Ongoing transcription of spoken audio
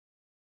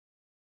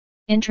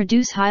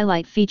Introduce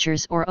highlight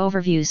features or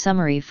overview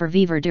summary for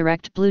Vevor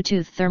Direct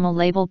Bluetooth Thermal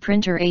Label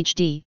Printer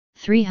HD,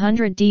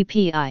 300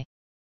 dpi.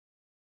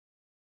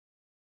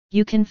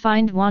 You can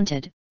find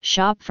wanted,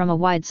 shop from a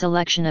wide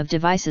selection of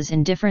devices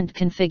in different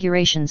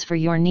configurations for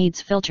your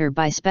needs, filter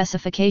by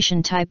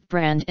specification type,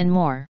 brand and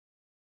more.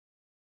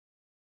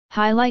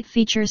 Highlight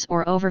features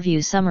or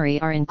overview summary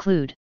are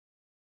include: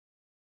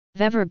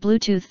 Vevor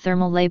Bluetooth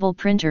Thermal Label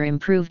Printer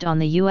improved on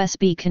the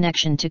USB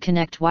connection to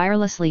connect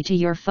wirelessly to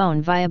your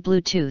phone via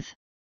Bluetooth.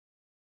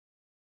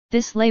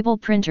 This label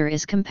printer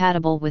is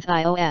compatible with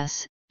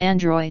iOS,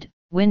 Android,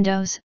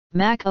 Windows,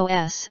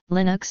 macOS,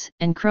 Linux,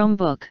 and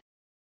Chromebook.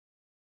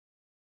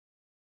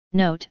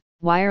 Note: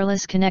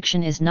 wireless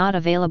connection is not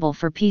available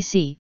for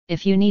PC.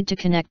 If you need to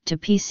connect to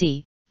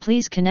PC,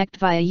 please connect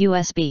via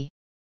USB.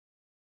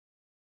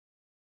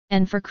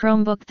 And for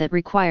Chromebook that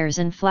requires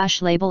an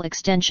Flashlabel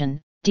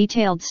extension,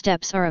 detailed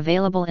steps are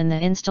available in the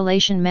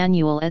installation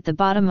manual at the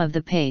bottom of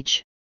the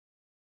page.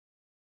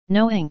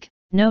 No ink,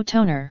 no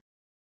toner.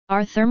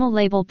 Our thermal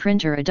label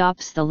printer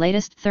adopts the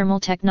latest thermal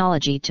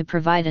technology to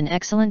provide an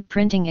excellent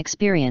printing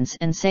experience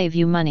and save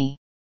you money.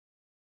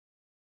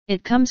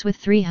 It comes with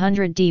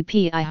 300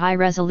 dpi high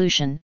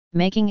resolution,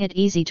 making it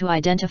easy to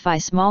identify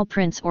small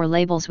prints or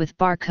labels with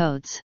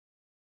barcodes.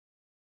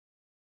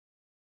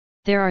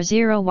 There are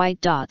 0 white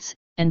dots,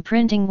 and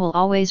printing will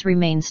always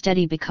remain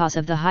steady because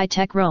of the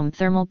high-tech ROHM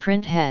thermal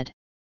print head.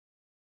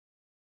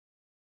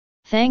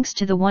 Thanks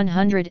to the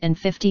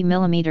 150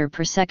 mm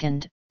per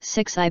second,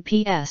 6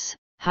 IPS,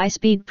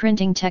 high-speed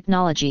printing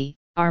technology,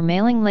 our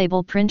mailing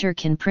label printer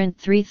can print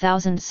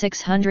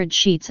 3,600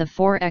 sheets of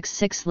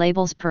 4x6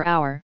 labels per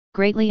hour,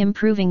 greatly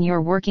improving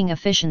your working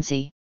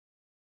efficiency.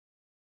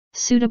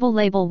 Suitable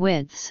label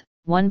widths: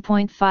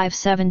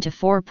 1.57 to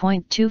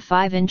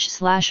 4.25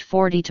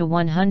 inch/40 to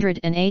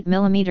 108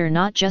 mm,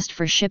 not just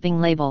for shipping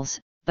labels,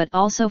 but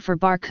also for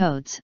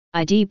barcodes,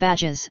 ID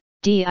badges,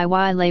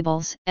 DIY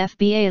labels,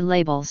 FBA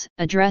labels,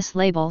 address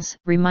labels,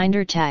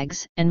 reminder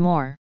tags, and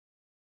more.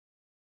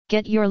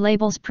 Get your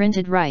labels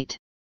printed right.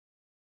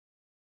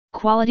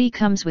 Quality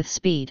comes with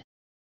speed.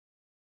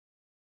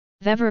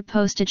 Vevor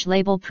postage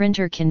label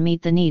printer can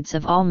meet the needs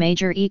of all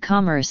major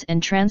e-commerce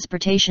and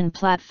transportation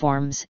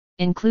platforms,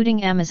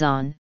 including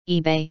Amazon,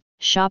 eBay,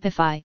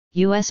 Shopify,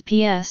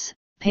 USPS,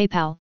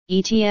 PayPal,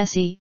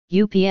 ETSE,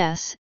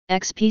 UPS,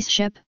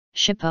 XPShip,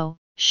 Shippo,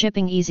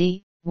 Shipping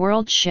Easy,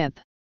 WorldShip,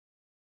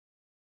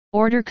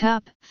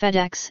 OrderCup,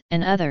 FedEx,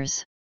 and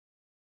others.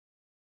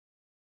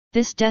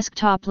 This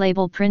desktop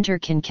label printer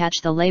can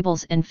catch the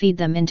labels and feed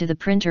them into the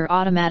printer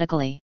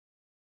automatically.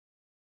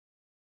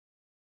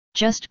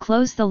 Just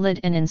close the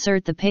lid and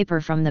insert the paper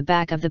from the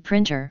back of the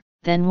printer,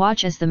 then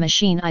watch as the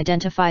machine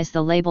identifies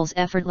the labels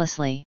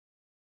effortlessly.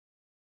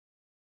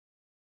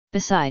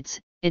 Besides,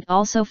 it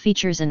also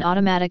features an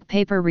automatic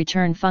paper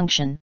return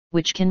function,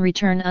 which can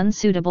return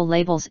unsuitable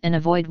labels and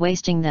avoid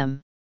wasting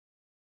them.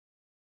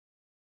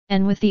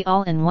 And with the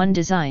all-in-one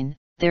design,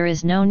 there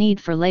is no need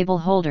for label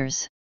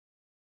holders.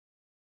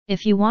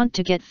 If you want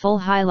to get full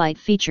highlight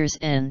features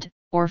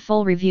or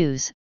full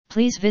reviews,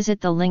 please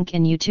visit the link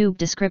in YouTube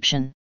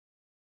description.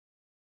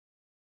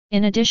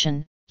 In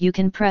addition, you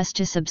can press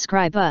to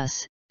subscribe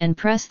us, and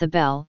press the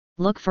bell,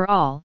 look for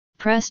all,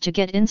 press to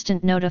get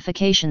instant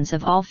notifications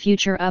of all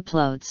future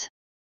uploads.